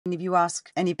If you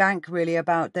ask any bank really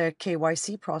about their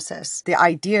KYC process, the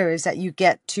idea is that you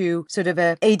get to sort of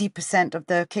 80% of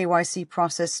the KYC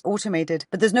process automated,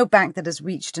 but there's no bank that has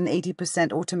reached an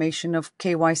 80% automation of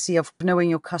KYC, of knowing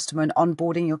your customer and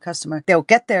onboarding your customer. They'll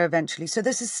get there eventually. So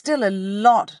this is still a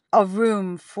lot of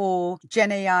room for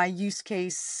Gen AI use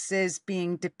cases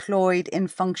being deployed in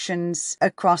functions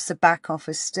across the back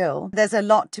office still. There's a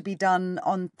lot to be done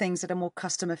on things that are more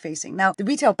customer facing. Now, the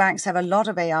retail banks have a lot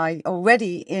of AI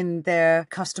already in their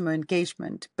customer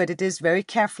engagement, but it is very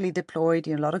carefully deployed.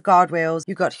 A lot of guardrails,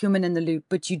 you've got human in the loop,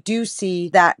 but you do see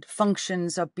that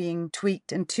functions are being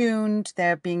tweaked and tuned.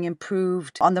 They're being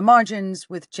improved on the margins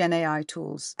with Gen AI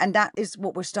tools. And that is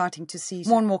what we're starting to see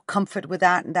more and more comfort with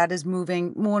that. And that is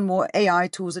moving. More and more AI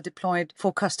tools are deployed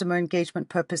for customer engagement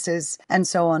purposes and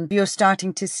so on. You're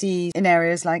starting to see in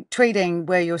areas like trading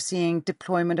where you're seeing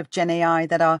deployment of Gen AI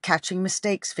that are catching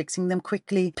mistakes, fixing them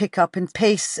quickly, pick up in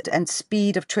pace and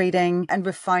speed of trading, and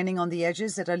refining on the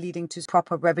edges that are leading to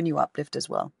proper revenue uplift as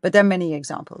well. But there are many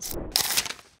examples.